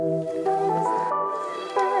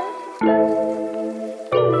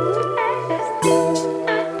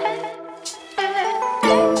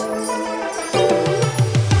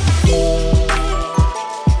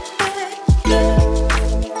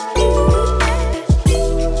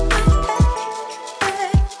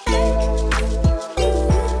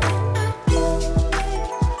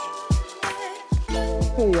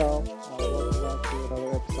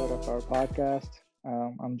podcast.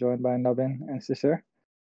 I'm joined by Nabin and Sister.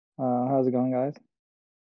 How's it going, guys?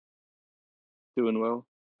 Doing well.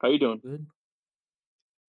 How you doing? Good.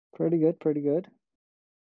 Pretty good, pretty good.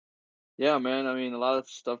 Yeah, man. I mean, a lot of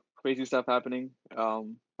stuff, crazy stuff happening.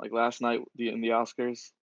 Like last night, in the Oscars,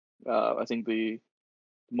 I think the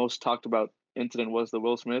most talked about incident was the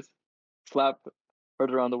Will Smith slap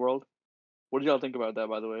heard around the world. What did y'all think about that,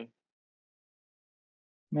 by the way?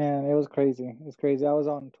 Man, it was crazy. It's crazy. I was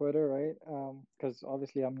on Twitter, right? Because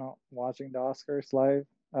obviously I'm not watching the Oscars live.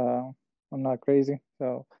 I'm not crazy.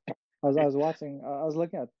 So I was watching. I was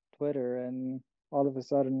looking at Twitter, and all of a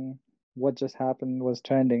sudden, what just happened was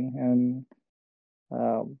trending, and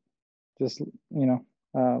just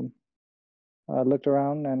I looked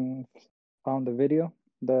around and found the video,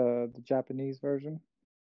 the Japanese version,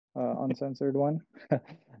 uncensored one,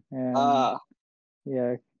 and Ah,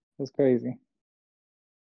 yeah, it was crazy.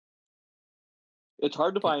 it's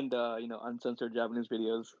hard to find uncensored Japanese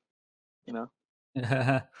videos, you know.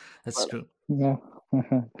 That's But true. Yeah.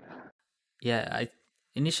 Yeah,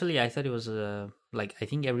 initially I thought it was like I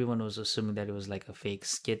think everyone was assuming that it was like a fake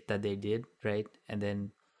skit that they did, right? And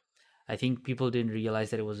then I think people didn't realize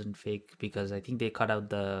that it wasn't fake because I think they cut out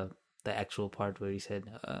the actual part where he said,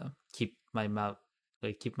 "Keep my mouth,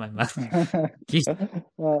 like keep my mouth, keep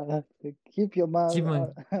uh, keep your mouth. keep my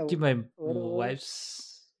keep my What? wife's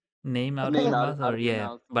name out of name your out mouth," out or of your yeah.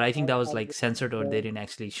 mouth. But I think that was Out of like censored or your- they didn't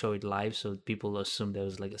actually show it live, so people assumed there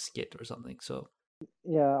was like a skit or something. So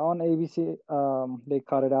Yeah, on ABC, they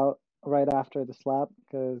cut it out right after the slap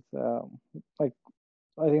because, like,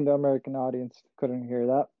 I think the American audience couldn't hear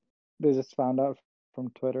that. They just found out from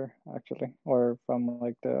Twitter, actually, or from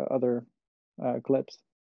like the other clips.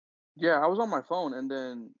 Yeah, I was on my phone, and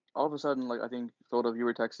then all of a sudden, like I think sort of you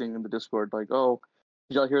were texting in the Discord, like, "Oh,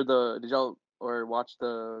 did y'all or watch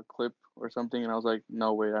the clip or something?" And I was like,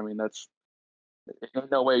 "No way! I mean, that's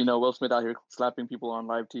no way! Will Smith out here slapping people on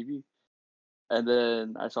live TV." And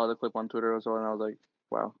then I saw the clip on Twitter as well, and I was like,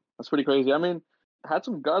 "Wow, that's pretty crazy." I mean, had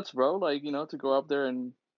some guts, bro. Like to go up there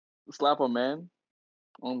and slap a man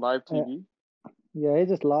on live Uh, TV. yeah, he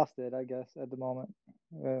just lost it, I guess, at the moment.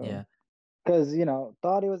 yeah, Because,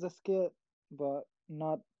 thought it was a skit, but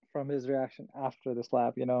not from his reaction after the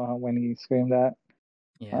slap, when he screamed that.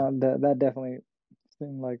 yeah. That definitely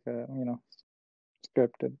seemed like a,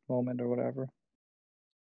 scripted moment or whatever.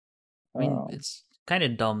 I mean, Um, it's kind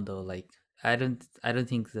of dumb though. Like, I don't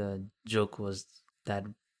think the joke was that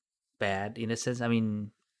bad in a sense. I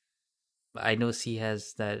mean, I know he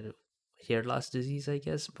has that hair loss disease, I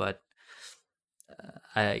guess, but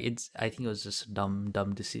I think it was just a dumb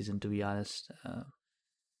decision to be honest.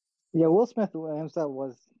 yeah, Will Smith himself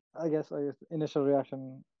was, I guess, initial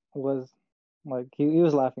reaction was like he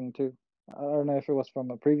was laughing too. I don't know if it was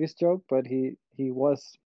from a previous joke, but he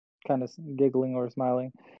was kind of giggling or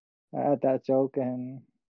smiling at that joke, and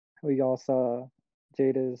we all saw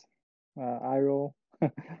Jada's eye roll,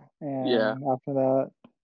 Yeah, and after that,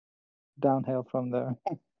 downhill from there.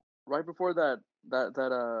 right before that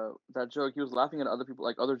joke, he was laughing at other people,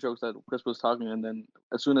 like other jokes that Chris was talking, and then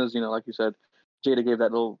as soon as like you said, Jada gave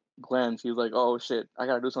that little glance, he was like, "Oh shit, I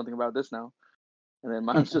gotta do something about this now." And then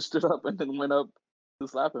Miles just stood up and then went up to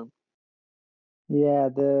slap him. Yeah,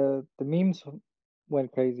 the memes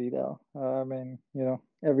went crazy though. I mean,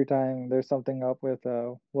 every time there's something up with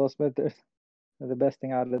Will Smith, the best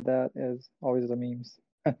thing out of that is always the memes.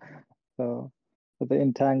 So with the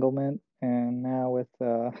entanglement and now with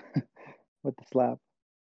with the slap.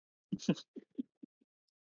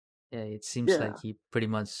 Yeah, it seems Yeah, like he pretty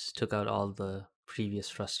much took out all the previous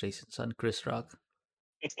frustrations on Chris Rock.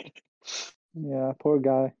 Yeah, poor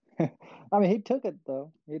guy. I mean, he took it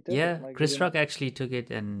though. He took it Yeah, like he Chris Rock didn't. actually took it,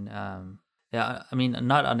 and yeah, I mean,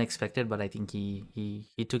 not unexpected, but I think he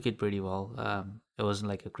took it pretty well. It wasn't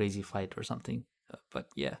like a crazy fight or something, but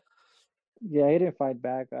yeah, Yeah, he didn't fight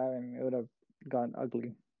back. I mean, it would have gotten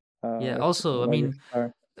ugly. yeah. If Also, I like if mean,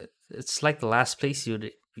 it's like the last place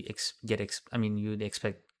I mean, you'd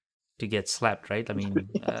expect to get slapped, right? I mean,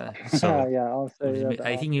 so yeah, I'll say at the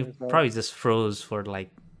I think you Oscars. So probably just froze for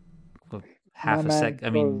like my half a man sec. I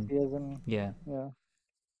froze. mean, He isn't. yeah, Yeah,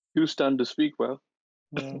 too stunned to speak, bro.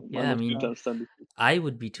 yeah. yeah. I Miles too mean, stunned to speak. I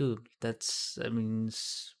would be too. I mean,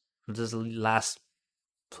 this is the last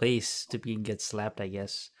place to be and get slapped, I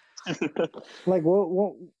guess. Like,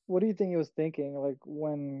 what do you think he was thinking? Like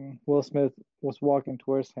when Will Smith was walking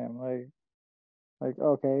towards him, like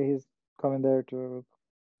okay, he's coming there to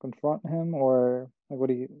confront him, or like what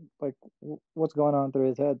do you like? What's going on through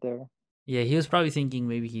his head there? Yeah, he was probably thinking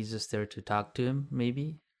maybe he's just there to talk to him,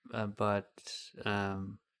 maybe. But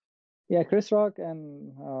Yeah, Chris Rock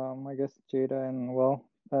and I guess Jada and well,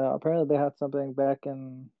 apparently they had something back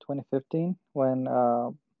in 2015 when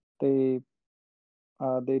they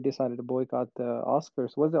decided to boycott the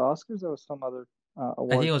Oscars. Was it Oscars or some other I think it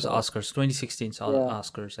award was show? Oscars, 2016 Yeah,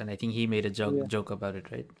 Oscars, and I think he made a joke yeah. joke about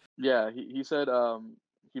it, right? Yeah, he said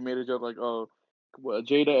he made a joke like, oh,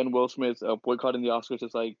 Jada and Will Smith boycotting the Oscars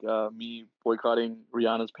is like me boycotting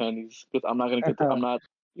Rihanna's panties because I'm not gonna get I'm not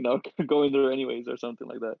going there anyways or something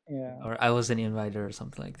like that. Yeah, Or I wasn't invited or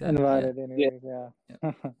something like that. Yeah, invited Yeah, anyways. Yeah,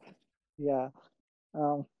 yeah, yeah.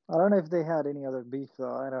 I don't know if they had any other beef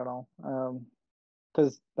though. I don't know.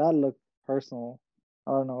 Because that looked personal.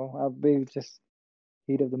 I don't know. Maybe just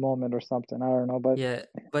heat of the moment or something. I don't know. But yeah.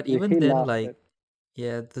 But yeah, even he then, lost like, it.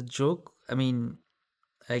 yeah, the joke. I mean,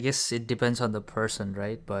 I guess it depends on the person,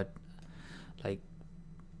 right? But like,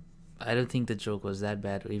 I don't think the joke was that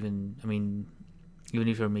bad. Or even, I mean, even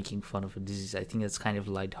if you're making fun of a disease, I think it's kind of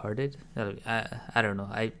lighthearted. I don't know.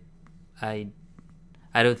 I I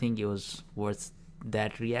don't think it was worth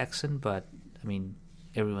that reaction, but I mean,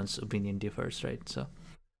 everyone's opinion differs, right? So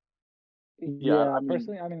yeah. Yeah, I mean,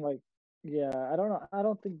 personally, I mean, like, yeah, I don't know. I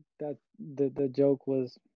don't think that the joke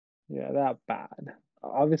was, yeah, that bad.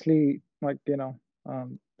 Obviously, like,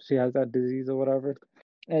 she has that disease or whatever,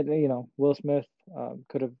 and Will Smith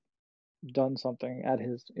could have done something at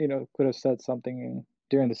his, could have said something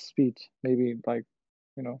during the speech, maybe like,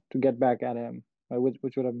 to get back at him,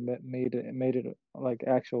 which would have made it like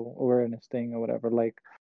actual awareness thing or whatever, like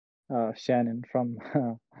Shannon from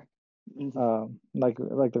mhm. like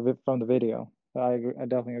from the video. I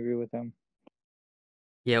definitely agree with him.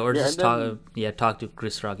 yeah, or Yeah, just and then talk to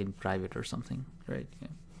Chris Rock in private or something, right? Yeah,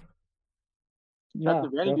 at Yeah, the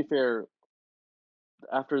Vanity Fair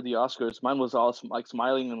after the Oscars, mine was all like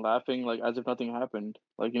smiling and laughing like as if nothing happened.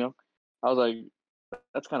 Like I was like,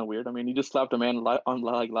 that's kind of weird. I mean, you just slapped a man on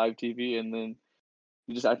like live TV, and then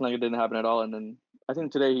you just acting like it didn't happen at all. And then I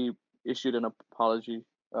think today he issued an apology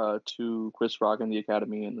to Chris Rock and the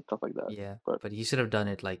Academy and stuff like that. yeah. But But he should have done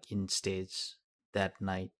it like in stage that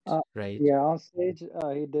night, uh, right? yeah, on stage,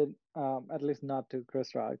 he did at least not to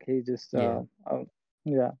Chris Rock. He just Yeah,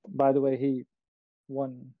 yeah. By the way, he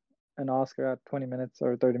won an Oscar at 20 minutes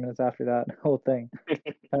or 30 minutes after that whole thing.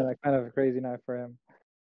 Kind of a crazy night for him.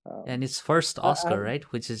 and Um, it's first I Oscar, haven't, right?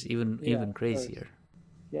 Which is yeah, even first, crazier.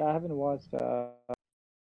 yeah, I haven't watched the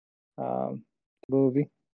movie,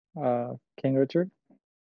 King Richard,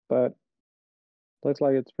 but looks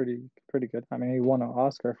like it's pretty good. I mean, he won an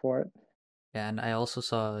Oscar for it. And I also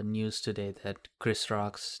saw news today that Chris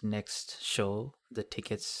Rock's next show, the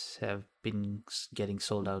tickets have been getting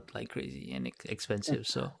sold out like crazy and expensive.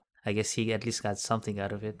 So I guess he at least got something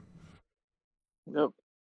out of it. yep.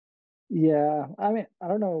 Yeah, I mean, I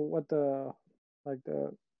don't know what the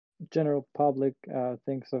general public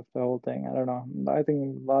thinks of the whole thing. I don't know. I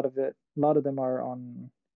think a lot of them are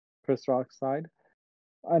on Chris Rock's side.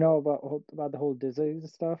 I know about the whole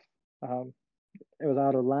disease stuff. Um, it was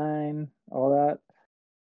out of line, all that.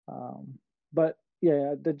 Um, but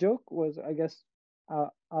yeah, the joke was, I guess,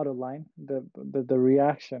 out of line. The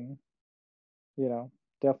reaction, you know,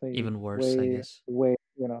 definitely Even worse, I way guess. way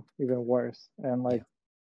even worse, and like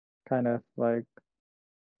Yeah. kind of like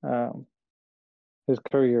um his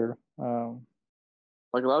career.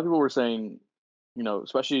 Like a lot of people were saying,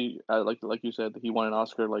 especially like you said, he won an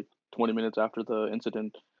Oscar like 20 minutes after the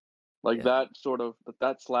incident. Like Yeah. that sort of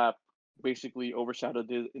that slap basically overshadowed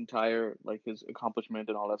his entire like his accomplishment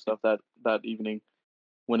and all that stuff that evening,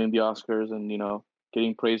 winning the Oscars and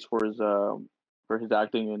getting praised for his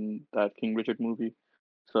acting in that King Richard movie.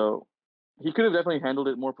 So he could have definitely handled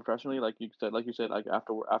it more professionally, like you said, like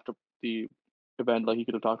after the event, like he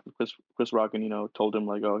could have talked to Chris Rock and told him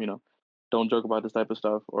like, oh, don't joke about this type of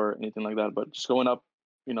stuff or anything like that. But just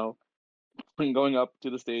you know, going up to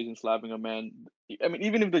the stage and slapping a man. I mean,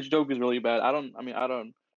 even if the joke is really bad, I don't. I mean, I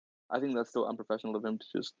don't. I think that's still unprofessional of him to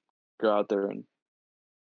just go out there and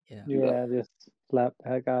Yeah. do that. Yeah, just slap the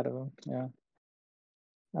heck out of him. Yeah.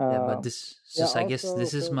 Yeah, but Um, this yeah. just I guess Also,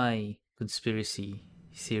 this is my conspiracy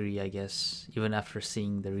theory, I guess. Even after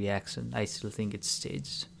seeing the reaction, I still think it's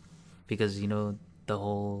staged. Because the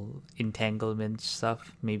whole entanglement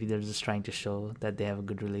stuff, maybe they're just trying to show that they have a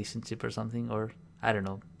good relationship or something, or I don't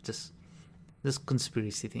know, just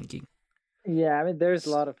conspiracy thinking. yeah. I mean, there's a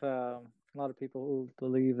lot of people who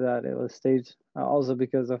believe that it was staged. Also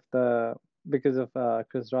because of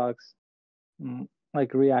Chris Rock's mm,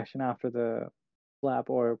 like reaction after the slap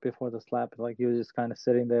or before the slap. Like he was just kind of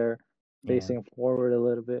sitting there, Yeah, facing forward a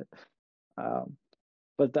little bit. Um,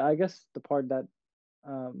 but I guess the part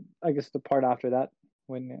after that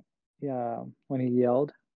when yeah when he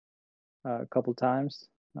yelled a couple times,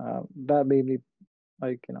 that made me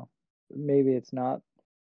like maybe it's not.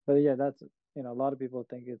 But yeah, that's a lot of people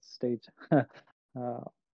think it's staged.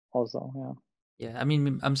 Also, yeah. Yeah, I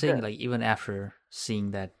mean, I'm saying Yeah. like even after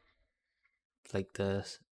seeing that, like the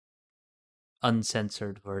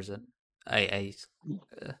uncensored version,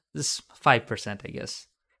 this 5%, I guess.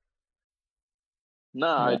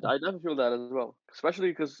 Nah, I Yeah. definitely feel that as well. Especially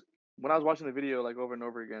because when I was watching the video like over and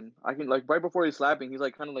over again, I can like right before he's slapping, he's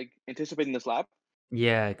like kind of like anticipating the slap,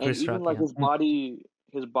 Yeah, and Chris even Rock. like Yeah,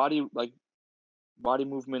 his body like body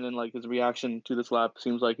movement and like his reaction to the slap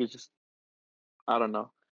seems like he's just I don't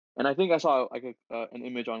know. And I think I saw like an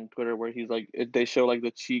image on Twitter where he's like they show like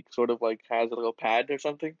the cheek sort of like has a little pad or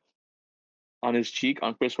something on his cheek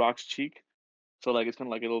on Chris Rock's cheek, so like it's kind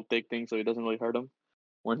of like a little thick thing, so it doesn't really hurt him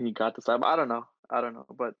when he got the slap. I don't know,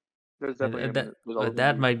 but there's definitely there's always gonna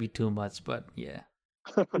that be. might be too much, but yeah.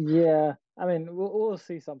 Yeah, I mean, we'll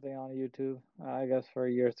see something on YouTube, I guess, for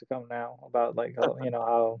years to come now about like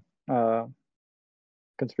how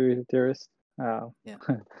conspiracy theorists, uh, Yeah.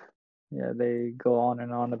 yeah, they go on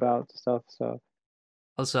and on about stuff. So,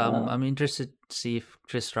 Also, uh, I'm interested to see if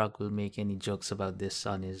Chris Rock will make any jokes about this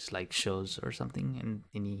on his like shows or something, and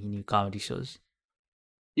any new comedy shows.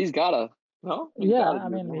 He's gotta no, he's yeah, gotta I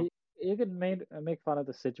do it mean, more. he could make fun of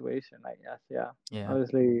the situation, I guess. Yeah, Yeah.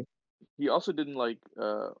 obviously. He also didn't like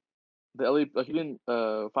the LA like he didn't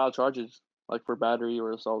file charges like for battery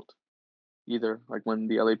or assault either. Like when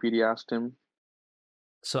the LAPD asked him.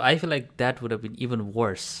 So I feel like that would have been even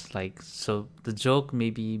worse. Like, so the joke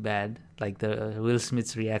may be bad, like the Will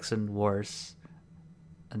Smith's reaction worse,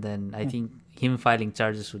 and then I think him filing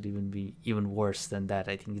charges would even be even worse than that.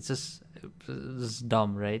 I think it's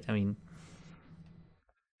dumb, right? I mean,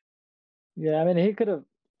 Yeah, I mean, he could have.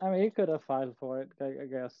 I mean, he could have filed for it. I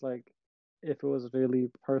guess, like, if it was really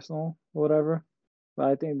personal, or whatever. But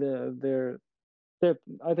I think they're.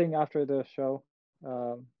 I think after the show,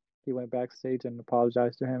 he went backstage and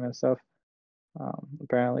apologized to him and stuff.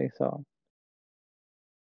 Apparently, so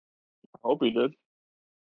I hope he did.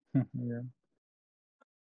 yeah,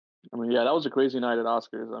 I mean, yeah, that was a crazy night at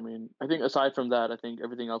Oscars. I mean, I think aside from that, I think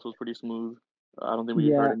everything else was pretty smooth. I don't think we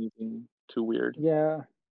heard yeah, anything too weird. yeah,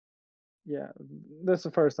 yeah. This is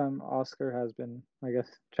the first time Oscar has been, I guess,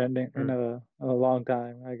 trending in or- a long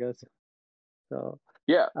time. I guess so.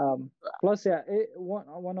 Yeah, Plus, yeah,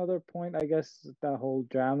 one other point, I guess, that whole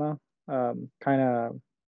drama, kind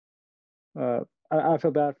of, I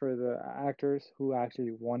feel bad for the actors who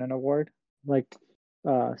actually won an award, like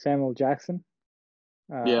Samuel Jackson.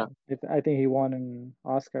 yeah, I think he won an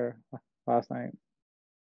Oscar last night.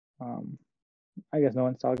 Um, I guess no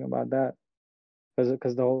one's talking about that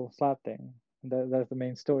because the whole slap thing. That's the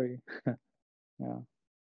main story. Yeah.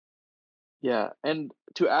 yeah. And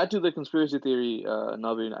to add to the conspiracy theory,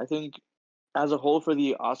 Naveen, I think as a whole for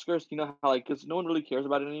the Oscars, you know how like because no one really cares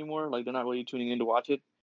about it anymore. Like they're not really tuning in to watch it.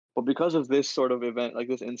 But because of this sort of event, like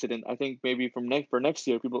this incident, I think maybe for next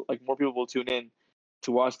year, people like more people will tune in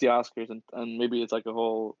to watch the Oscars, and maybe it's like a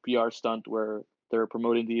whole PR stunt where they're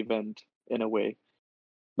promoting the event in a way.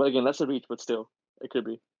 But again, that's a reach, but still, it could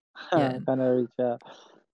be. yeah. And Kind of reach. Yeah.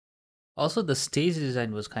 also, the stage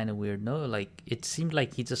design was kind of weird. No, like it seemed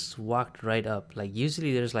like he just walked right up. Like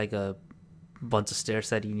usually, there's like a bunch of stairs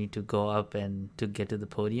that you need to go up and to get to the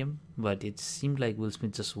podium, but it seemed like Will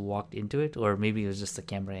Smith just walked into it, or maybe it was just the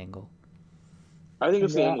camera angle. I think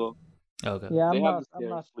it's the Yeah. angle. Okay. Yeah. They have the I'm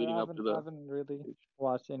not stairs sure. leading up to I the haven't really stage.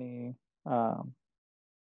 watched any um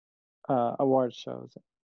award shows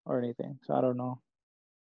or anything, so I don't know.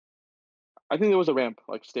 I think there was a ramp,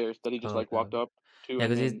 like stairs, that he just like Okay. walked Okay. up to, Yeah, and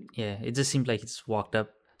because then it just seemed like he just walked up,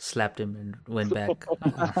 slapped him, and went back.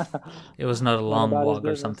 It was not a Went long about his walk or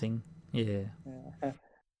business. something. Yeah. Yeah.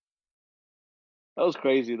 that was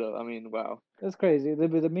crazy though. I mean, wow. It's crazy. The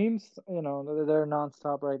memes, they're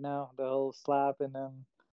nonstop right now. The whole slap and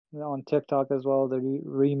then on TikTok as well, the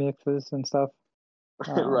remixes and stuff.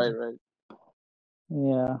 Right, Um, right.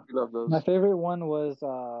 yeah. We love My those. favorite one was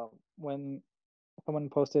when someone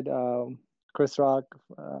posted Chris Rock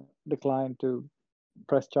declined to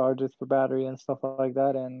press charges for battery and stuff like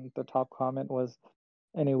that, and the top comment was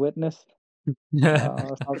any witness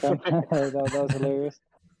or something. That was hilarious.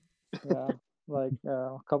 Yeah, like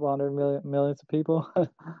a couple hundred millions of people.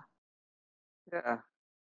 Yeah.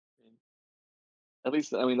 At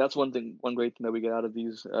least, I mean, that's one thing, one great thing that we get out of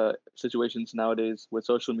these situations nowadays with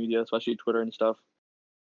social media, especially Twitter and stuff,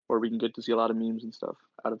 where we can get to see a lot of memes and stuff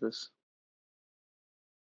out of this.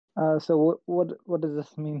 So what does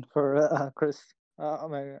this mean for Chris? I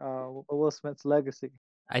mean, Will Smith's legacy.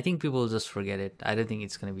 I think people will just forget it. I don't think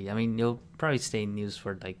it's gonna be. I mean, you'll probably stay in news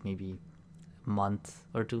for like maybe a month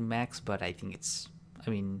or two max, but I think it's. I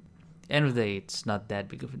mean, end of the day, it's not that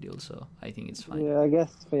big of a deal. So I think it's fine. Yeah, I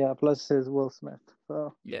guess. Yeah, plus his Will Smith.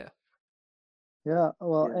 So Yeah. yeah.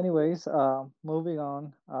 Well, Yeah. anyways, moving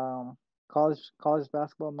on. College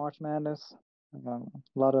basketball, March Madness. A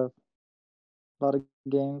lot of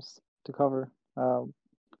games to cover.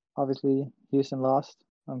 Obviously, Houston lost.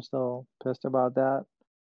 I'm still pissed about that.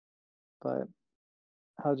 But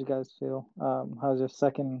how'd you guys feel? How's your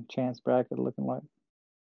second chance bracket looking like?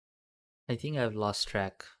 I think I've lost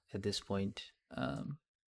track at this point.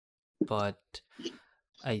 But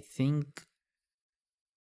I think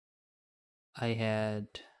I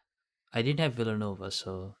didn't have Villanova,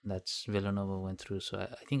 so that's Villanova went through. So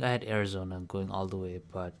I think I had Arizona going all the way,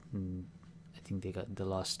 but I think they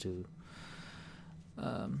lost to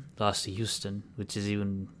Houston, which is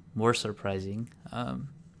even more surprising.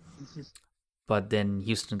 But then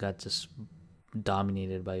Houston got just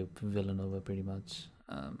dominated by Villanova pretty much.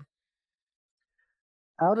 I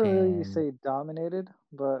wouldn't really And say dominated,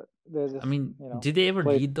 but they I just, mean, did they ever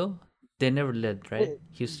played. lead though? They never led, right? They,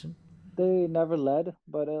 Houston. they never led,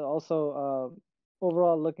 but also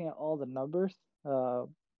overall, looking at all the numbers, uh,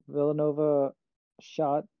 Villanova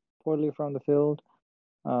shot poorly from the field.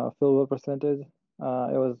 Field goal percentage, it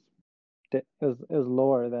was it was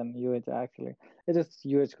lower than UH actually. It just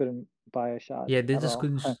UH couldn't buy a shot Yeah, they at just all.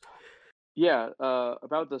 couldn't. Yeah.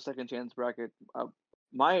 About the second chance bracket.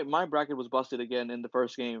 My bracket was busted again in the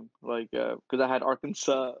first game. Like, because I had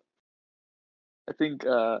Arkansas. I think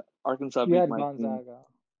Arkansas You beat had my team. Gonzaga,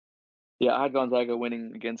 Yeah, I had Gonzaga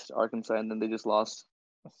winning against Arkansas, and then they just lost.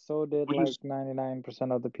 so did Which like was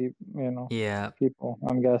 99% of the Yeah, people.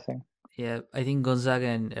 I'm guessing. yeah. I think Gonzaga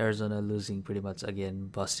and Arizona losing pretty much again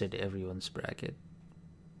busted everyone's bracket.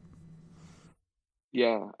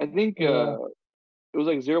 yeah. I think Yeah, it was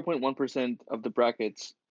like 0.1% of the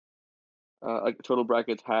brackets, like total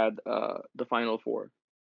brackets had the final four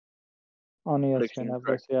on ESPN predictions at correct.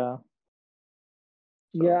 least. Yeah,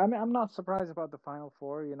 yeah. So I mean, I'm not surprised about the Final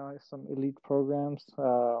Four. Some elite programs.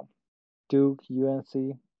 Duke,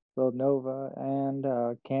 UNC, Villanova,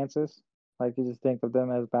 and Kansas. Like you just think of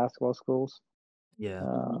them as basketball schools. Yeah,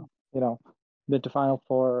 Uh, you know, been to Final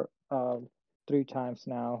Four 3 times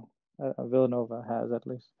now. Villanova has at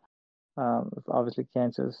least. Obviously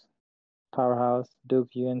Kansas, powerhouse. Duke,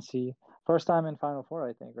 UNC, first time in Final Four,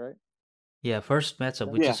 I think, right? yeah. First matchup,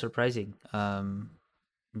 which yeah, is surprising.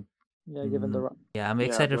 Yeah, given the Yeah, I'm yeah,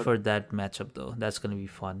 excited but for that matchup though. That's gonna be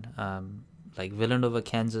fun. Like Villanova,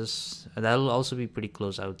 Kansas, that'll also be pretty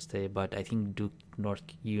close, I would say. But I think Duke, North,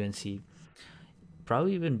 UNC,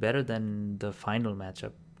 probably even better than the final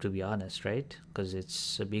matchup, to be honest, right? Because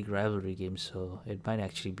it's a big rivalry game, so it might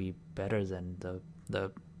actually be better than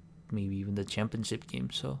the maybe even the championship game.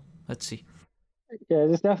 So let's see. yeah,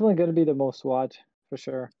 it's definitely going to be the most watch for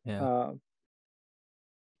sure. Yeah, Uh,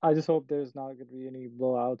 I just hope there's not going to be any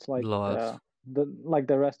blowouts like blowouts.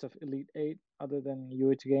 the rest of Elite Eight, other than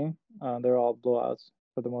UH game. They're all blowouts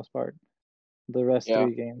for the most part. The rest yeah,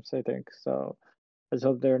 3 games, I think. So I just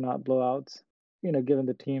hope they're not blowouts. Given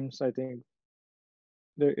the teams, I think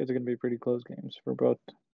it's going to be pretty close games for both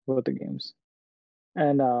the games.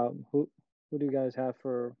 And who do you guys have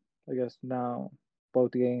for, I guess, now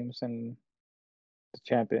both games and the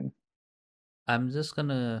champion? I'm just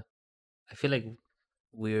gonna. I feel like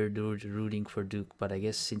we're rooting for Duke, but I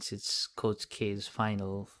guess since it's Coach K's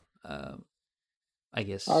final, uh, I Are we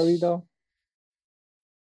guess though?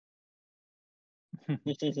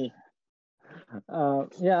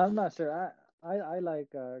 Yeah, I'm not sure. I like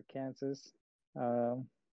Kansas, um,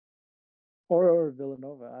 or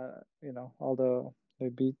Villanova. Although they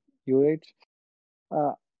beat UH,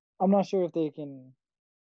 uh, I'm not sure if they can.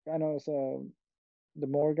 I know the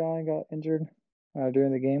Moore guy got injured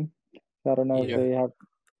during the game. I don't know if yeah. yeah.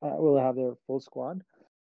 they will have their full squad.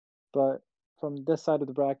 But from this side of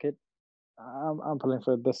the bracket, I'm pulling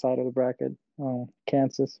for this side of the bracket.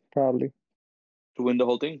 Kansas probably. To win the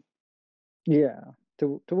whole thing. Yeah,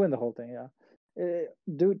 to win the whole thing. Yeah,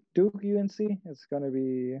 Duke UNC. It's gonna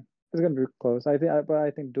be close. But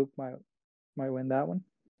I think Duke might win that one.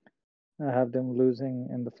 I have them losing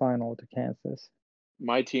in the final to Kansas.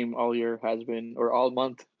 My team all year has been, or all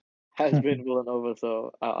month, has been Villanova.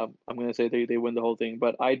 So I'm gonna say they win the whole thing.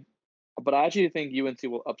 But I actually think UNC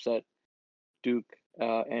will upset Duke,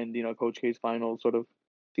 and Coach K's final sort of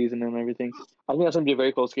season and everything. I think that's gonna be a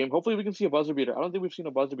very close game. Hopefully, we can see a buzzer beater. I don't think we've seen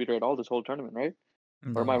a buzzer beater at all this whole tournament, right?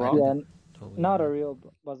 Or am I No, I wrong? Yeah, don't. No, we not a haven't. real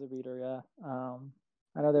buzzer beater. Yeah.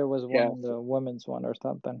 I know there was one Yeah, in the women's one or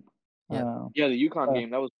something. Yeah, yeah. The UConn Uh, game,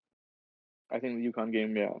 that was, I think, the UConn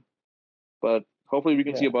game. Yeah, but hopefully we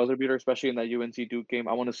can see yeah. a buzzer beater, especially in that UNC Duke game.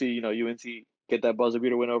 I want to see UNC get that buzzer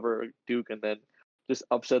beater win over Duke, and then just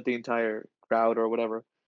upset the entire crowd or whatever.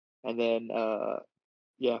 And then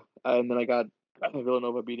yeah, and then I got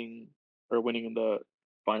Villanova winning in the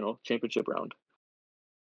final championship round.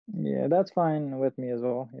 Yeah, that's fine with me as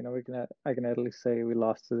well. I can at least say we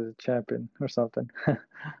lost to the champion or something.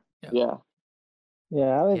 Yeah,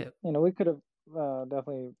 Yeah, Yeah. we could have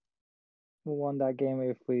definitely won that game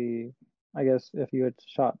if I guess, if you had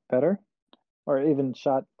shot better, or even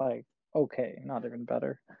shot like okay, not even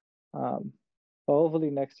better. Um, but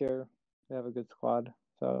hopefully next year they have a good squad.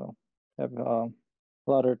 So they have a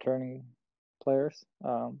lot of returning players.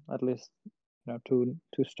 At least two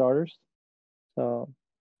starters. So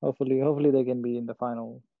hopefully they can be in the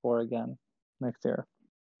final four again next year.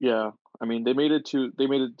 yeah. I mean, they made it to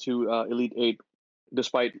Elite Eight,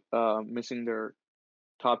 despite missing their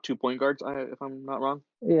top 2 point guards. If I'm not wrong.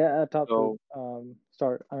 Yeah, top two So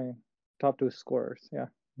start. I mean, top two scorers. Yeah.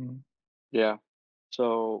 Mhm. yeah.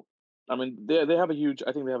 So I mean, they have a huge.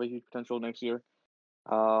 I think they have a huge potential next year.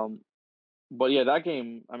 Um, but yeah, that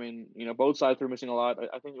game. I mean, both sides were missing a lot.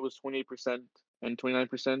 I think it was 28% and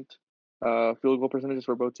 29% field goal percentages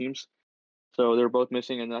for both teams. So they were both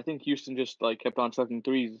missing, and I think Houston just like kept on sucking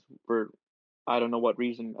threes for I don't know what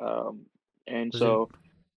reason. And Was it so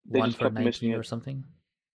they one just for kept missing 19 or it. something?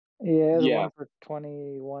 Yeah, the Yeah, one for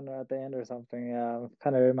 21 at the end or something. Yeah,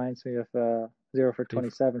 kind of reminds me of 0 for Three for,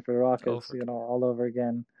 27 for the oh, Rockets. for, All over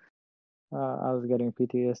again. I was getting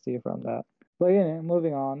PTSD from that. But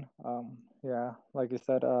moving on. Yeah, like you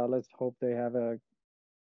said, let's hope they have a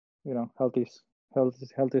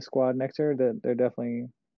healthy squad next year. That they're definitely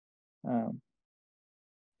um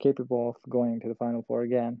capable of going to the Final Four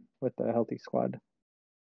again with a healthy squad.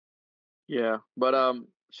 yeah. But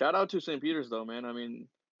shout out to St. Peter's though, man. I mean,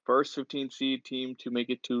 first 15 seed team to make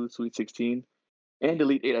it to Sweet 16 and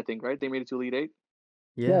Elite Eight. I think right. They made it to Elite Eight.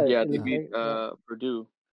 yeah. Yeah, Yeah, they Elite beat Eight. Yeah, Purdue.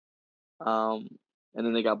 Um, and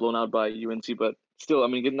then they got blown out by UNC. But still, I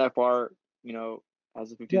mean, getting that far,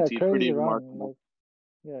 as a 15 yeah, seed, crazy pretty run. remarkable, Like,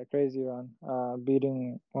 yeah, crazy run.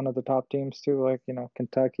 Beating one of the top teams too, like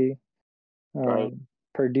Kentucky, right?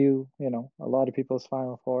 Purdue. A lot of people's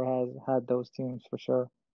Final Four has had those teams for sure.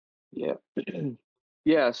 Yeah.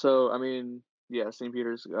 Yeah, so I mean, yeah, St.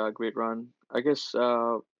 Peter's great run. I guess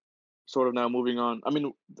sort of now moving on. I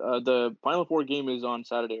mean, the Final Four game is on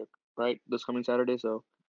Saturday, right? This coming Saturday, so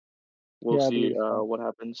we'll Yeah, I see believe so. what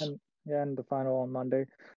happens. And yeah, and the final on Monday.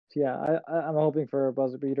 So yeah, I'm hoping for a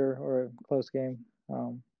buzzer beater or a close game.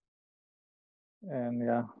 And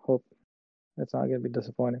yeah, hope it's not gonna be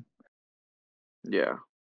disappointing. Yeah.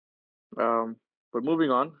 Um, but moving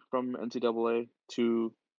on from NCAA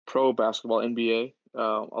to pro basketball, NBA,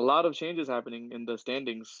 a lot of changes happening in the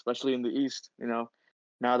standings, especially in the East.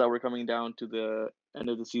 Now that we're coming down to the end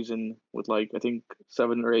of the season with like I think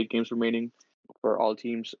 7 or 8 games remaining for all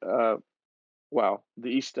teams. Wow, the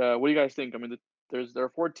East. What do you guys think? I mean, there are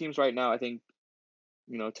 4 teams right now. I think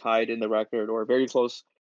tied in the record or very close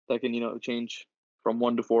that can change from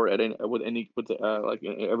 1 to 4 at like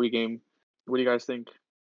in every game. What do you guys think?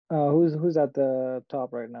 Who's at the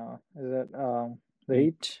top right now? Is it the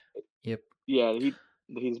Heat? Heat. Yep. Yeah,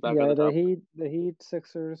 he's back at Yeah, the top. The Heat,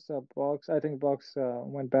 Sixers, Bucks. I think Bucks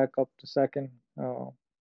went back up to second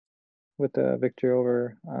with the victory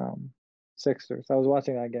over Sixers. I was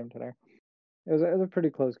watching that game today. It was a pretty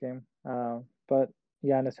close game. But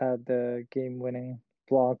Giannis had the game-winning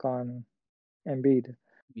block on Embiid.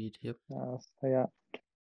 Heat. Yep. So yeah.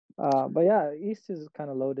 But yeah, East is kind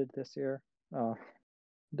of loaded this year. Uh,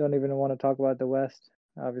 don't even want to talk about the West.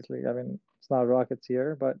 Obviously, I mean it's not Rockets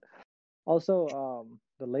here, but also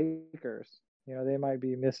the Lakers. They might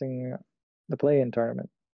be missing the play-in tournament.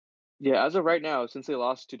 Yeah, as of right now, since they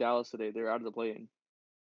lost to Dallas today, they're out of the play-in.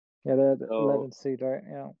 Yeah, they're the So 11th seed, right?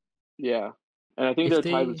 Yeah. yeah, and I think If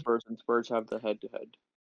they're tied with they Spurs, and Spurs have the head-to-head.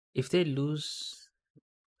 if they lose,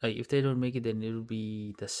 like if they don't make it, then it'll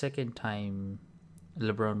be the second time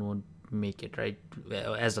LeBron won't make it, right?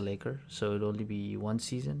 As a Laker, so it'll only be one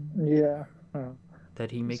season Yeah. Huh.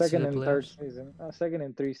 that he makes to Second the and third playoffs. season. Second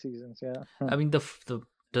and 3 seasons. Yeah. Huh. I mean, the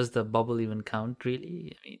does the bubble even count?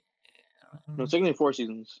 Really? I No, mean, technically 4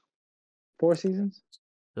 seasons 4 seasons.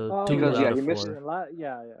 so Oh two because yeah, out yeah, of he missed four.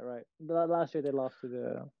 yeah, right. Last year they lost to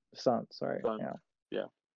the Suns, right? Suns. Yeah. Yeah,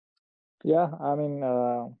 Yeah, I mean,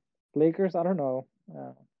 Lakers. I don't know.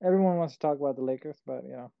 Everyone wants to talk about the Lakers, but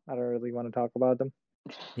I don't really want to talk about them.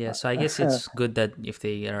 Yeah, so I guess it's good that if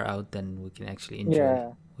they are out, then we can actually enjoy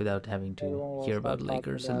Yeah, without having to everyone will hear about stop talking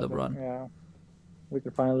Lakers and about them. LeBron. Yeah, we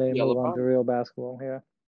can finally yeah, move on to LeBron. real basketball. Yeah,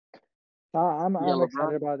 Yeah, I'm excited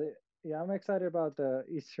LeBron. about it. Yeah, I'm excited about the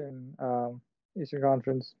Eastern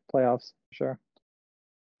Conference playoffs for sure.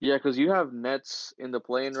 Yeah, because you have Nets in the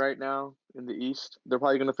play-in right now in the East. They're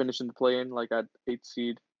probably going to finish in the play-in like at 8th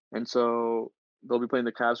seed, and so they'll be playing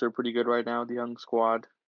the Cavs, who are pretty good right now, the young squad.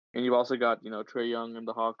 And you've also got Trae Young and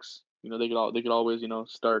the Hawks. They could always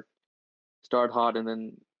start hot, and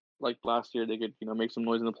then like last year they could make some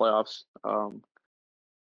noise in the playoffs.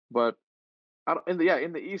 But I don't, in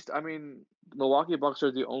the East, I mean, Milwaukee Bucks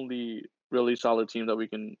are the only really solid team that we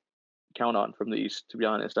can count on from the East. To be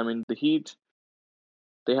honest, I mean the Heat,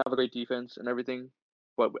 they have a great defense and everything,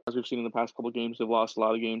 but as we've seen in the past couple of games, they've lost a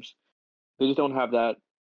lot of games. They just don't have that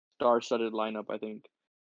star-studded lineup, I think,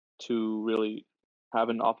 to really have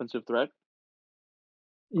an offensive threat.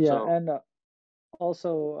 Yeah, So and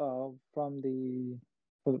from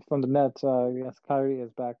the Nets, yes, Kyrie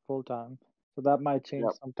is back full time, so that might yeah,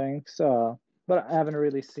 change some things. But I haven't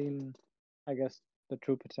really seen, I guess, the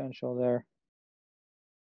true potential there.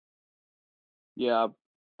 yeah,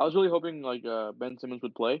 I was really hoping like Ben Simmons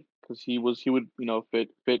would play because he would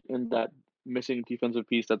fit in that missing defensive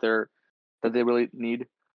piece that they really need.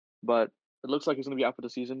 But it looks like he's going to be out for the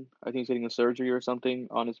season. I think he's getting a surgery or something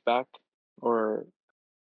on his back, or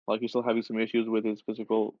like he's still having some issues with his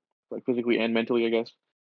physically and mentally, I guess.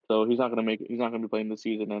 So he's not going to make it. He's not going to be playing this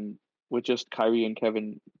season. And with just Kyrie and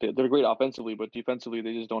Kevin, they're great offensively, but defensively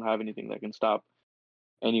they just don't have anything that can stop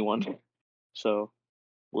anyone. So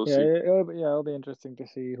we'll Yeah, see. it'll be interesting to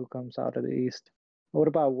see who comes out of the East. What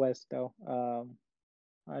about West though?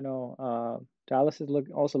 I know Dallas is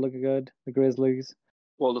also looking good. The Grizzlies.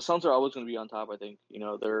 Well, the Suns are always going to be on top. I think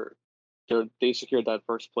they secured that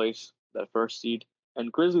first place, that first seed.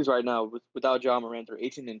 And Grizzlies right now, without Ja Morant, they're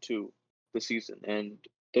 18-2 this season, and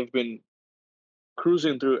they've been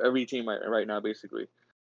cruising through every team right now, basically.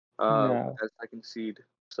 Yeah, As second seed.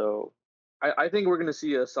 So I think we're gonna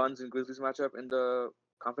see a Suns and Grizzlies matchup in the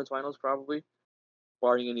conference finals, probably,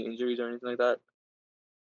 barring any injuries or anything like that.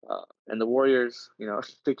 And the Warriors,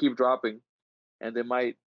 they keep dropping, and they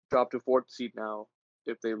might drop to fourth seed now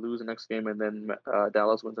if they lose the next game, and then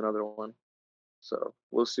Dallas wins another one. So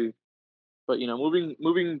we'll see. But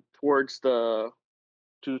moving towards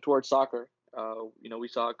soccer. We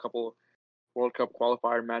saw a couple World Cup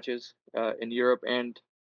qualifier matches in Europe and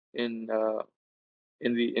in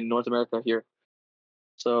in North America here.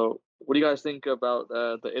 So, what do you guys think about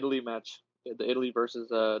the Italy match, the Italy versus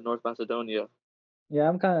North Macedonia? yeah.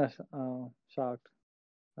 I'm kind of shocked.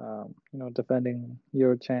 Defending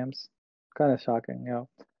Euro champs, kind of shocking.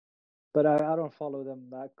 But I don't follow them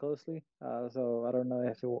that closely. So I don't know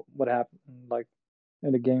if what happened like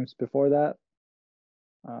in the games before that.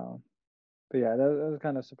 Um, but yeah, that was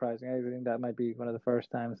kind of surprising. I think that might be one of the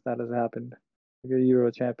first times that has happened. Like a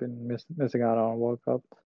Euro champion missing out on a World Cup.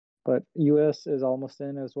 But US is almost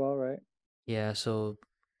in as well, right? Yeah, so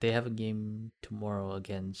they have a game tomorrow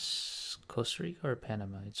against Costa Rica or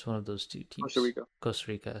Panama. It's one of those two Costa teams. Rica.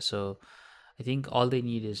 Costa Rica. So I think all they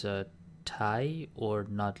need is a tie or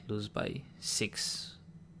not lose by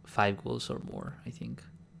 5 goals or more, I think.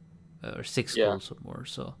 Or six Yeah, goals or more.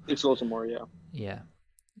 So 6 goals or more. Yeah. yeah,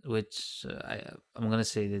 which I'm gonna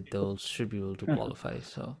say that those should be able to qualify.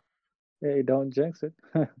 So Hey, don't jinx it.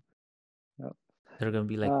 Yep. they're gonna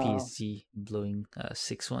be like Uh, PSG blowing a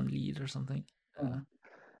 6-1 lead or something. uh,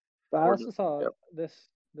 but I Or also saw yep. this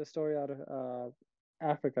story out of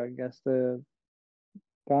Africa. I guess the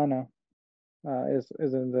Ghana is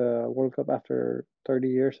in the World Cup after 30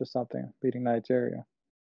 years or something, beating Nigeria,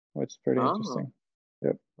 which is pretty Oh, interesting.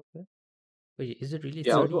 Yep. Okay. Wait, is it really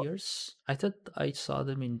yeah. 30 years? I thought I saw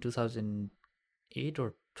them in 2008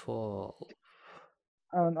 or 12.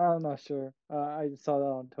 I'm not sure. I saw that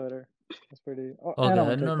on Twitter. It's pretty, and Okay, on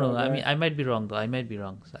no, no. TikTok, I mean, right? I might be wrong though. I might be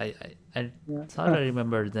wrong. I Yeah. thought I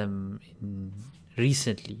remember them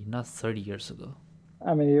recently, not 30 years ago.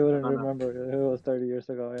 I mean, you wouldn't No. remember it was 30 years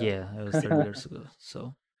ago. Yeah, it was 30 Yeah. years ago.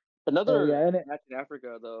 So Another Yeah, and match in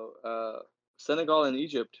Africa though, Senegal and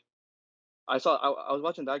Egypt. I was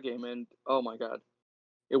watching that game, and oh my god,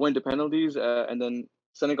 it went to penalties, and then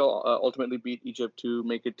Senegal ultimately beat Egypt to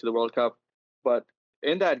make it to the World Cup. But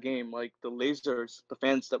in that game, like the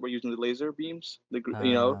fans that were using the laser beams,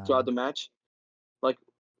 throughout uh the match, like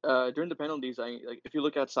during the penalties, if you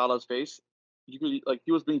look at Salah's face, you could like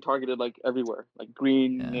he was being targeted like everywhere, like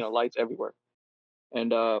green, yeah. lights everywhere,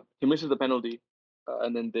 and he misses the penalty,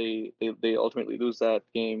 and then they ultimately lose that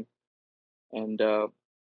game, and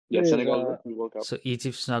yeah, is Senegal goes to the World Cup. So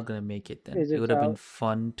Egypt's not gonna make it then. It would Egypt's have been out.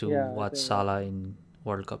 fun to Yeah, I watch think Salah in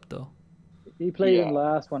World Cup though. he played in Yeah, the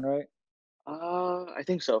last one, right? I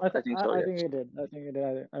think so. I think so. I think Yes. he did. I think he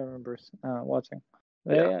did. I remember watching.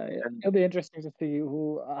 Yeah, Yeah, and it'll be interesting to see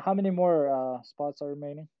how many more spots are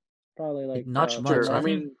remaining. Probably like Not for two much. sure. I I left.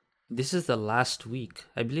 think mean, This is the last week.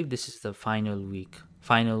 I believe this is the final week.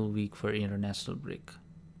 Final week for international break.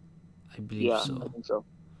 I believe Yeah, I so. think so.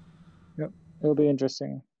 Yep, it'll be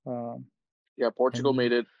interesting. Yeah, Portugal And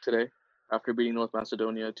made it today after beating North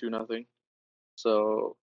Macedonia 2-0.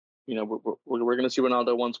 So, we're gonna see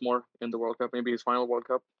Ronaldo once more in the World Cup. Maybe his final World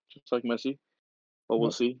Cup, just like Messi. But we'll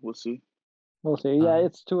Yep, see. We'll see. we'll see. Yeah, um,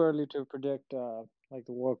 it's too early to predict like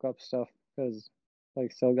the World Cup stuff because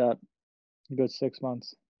like still got a good 6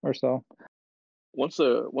 months or so. Once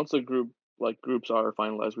the groups are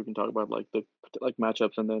finalized, we can talk about like the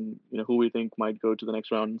matchups and then who we think might go to the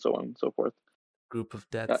next round and so on and so forth. group of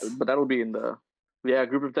death. But that'll be in the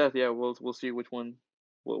group of death. Yeah, we'll see which one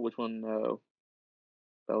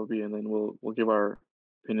that'll be, and then we'll give our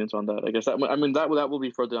opinions on that. I guess that will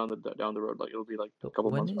be further down the road. Like it'll be like a So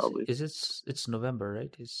couple when months is probably. it's November,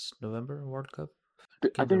 right? It's November World Cup. I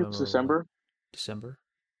Can't think it's remember when. December. December.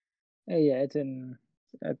 Yeah, it's in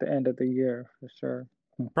at the end of the year for sure.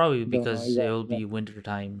 Probably Don't know because it will exactly. be winter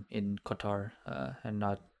time in Qatar, and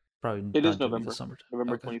not probably It is not during the November. summertime.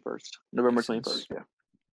 November Okay, 21st. November makes 21st. sense. Yeah.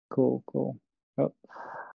 Cool. Oh,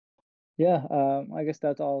 yeah. I guess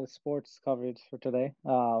that's all the sports coverage for today.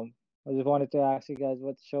 I just wanted to ask you guys,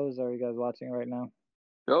 what shows are you guys watching right now?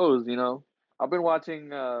 Those, I've been watching.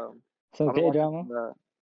 Some I've been watching K-drama?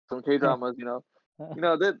 some K dramas.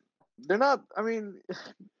 They're not. I mean,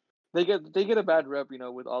 they get a bad rep.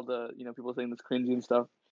 With all the people saying it's cringy and stuff.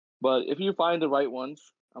 But if you find the right ones,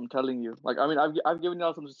 I'm telling you. Like, I mean, I've given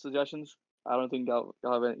y'all some suggestions. I don't think y'all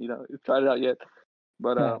haven't tried it out yet.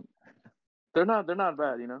 But they're not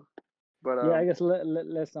bad. But Yeah, I guess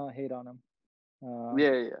let's not hate on them.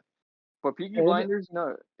 yeah. But Peaky It, Blinders,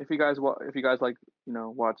 if you guys like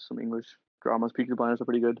watch some English dramas, Peaky Blinders are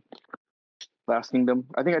pretty good. Last Kingdom.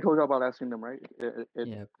 I think I told you about Last Kingdom, right? It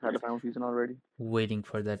Yeah, had a final season already. waiting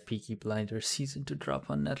for that Peaky Blinders season to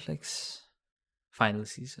drop on Netflix. Final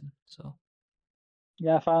season. So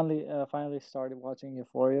yeah, I finally started watching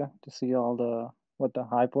Euphoria to see what the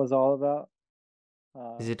hype was all about.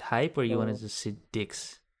 is Uh, it hype or you want to so just see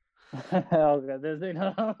dicks? okay, there's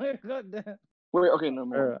God Wait, okay, no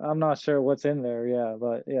more. I'm not sure what's in there. Yeah,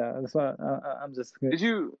 but yeah, that's why I'm just Did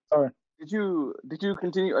you sorry. did you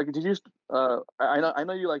continue? Like, did you? I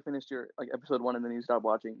know you like finished your like episode 1 and then you stopped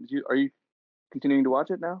watching. Are you continuing to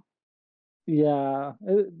watch it now? Yeah,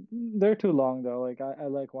 they're too long though. Like I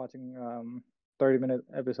like watching 30-minute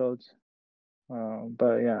episodes.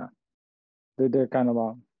 But yeah, they're kind of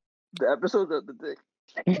long. The episodes of the dick.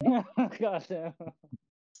 God damn.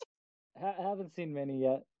 Haven't seen many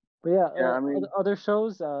yet. But yeah, Yeah, I mean, other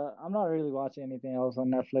shows. I'm not really watching anything else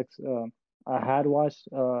on Netflix. I had watched.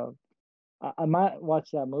 I might watch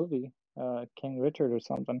that movie, King Richard or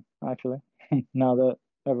something. Actually, now that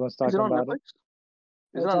everyone's is it talking on about Netflix?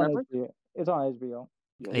 it, Is it it's on on Netflix? HBO. It's on HBO.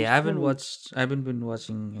 Yeah, Yeah, these streaming. I haven't been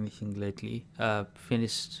watching anything lately.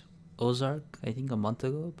 Finished Ozark, I think a month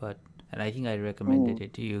ago, and I think I recommended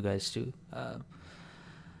it to you guys too.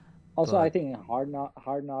 Also, I But think Hard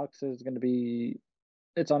Knocks is gonna be.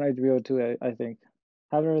 It's on HBO too. I think.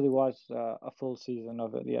 Haven't really watched a full season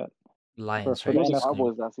of it yet. Lions, For They the right? lost the It's NFL. going.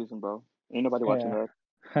 Cowboys last season, bro. Ain't nobody watching that.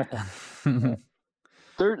 Yeah.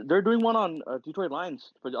 They're doing one on Detroit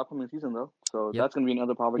Lions for the upcoming season though, so Yep. that's gonna be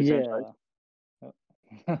another poverty franchise.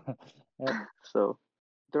 Yeah. Yep. So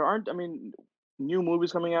there aren't. I mean, new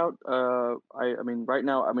movies coming out. I mean, right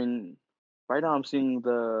now. I'm seeing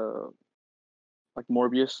the like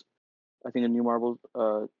Morbius. I think a new Marvel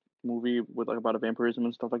movie with like about a vampirism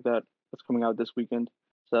and stuff like that. That's coming out this weekend.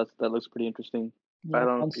 So that looks pretty interesting. I Yeah,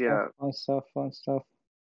 don't. fun stuff, Yeah. fun stuff.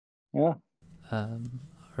 Yeah.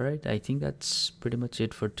 All right, I think that's pretty much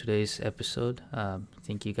it for today's episode.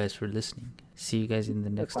 Thank you guys for listening. See you guys in the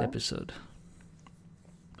next Okay. episode.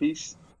 Peace.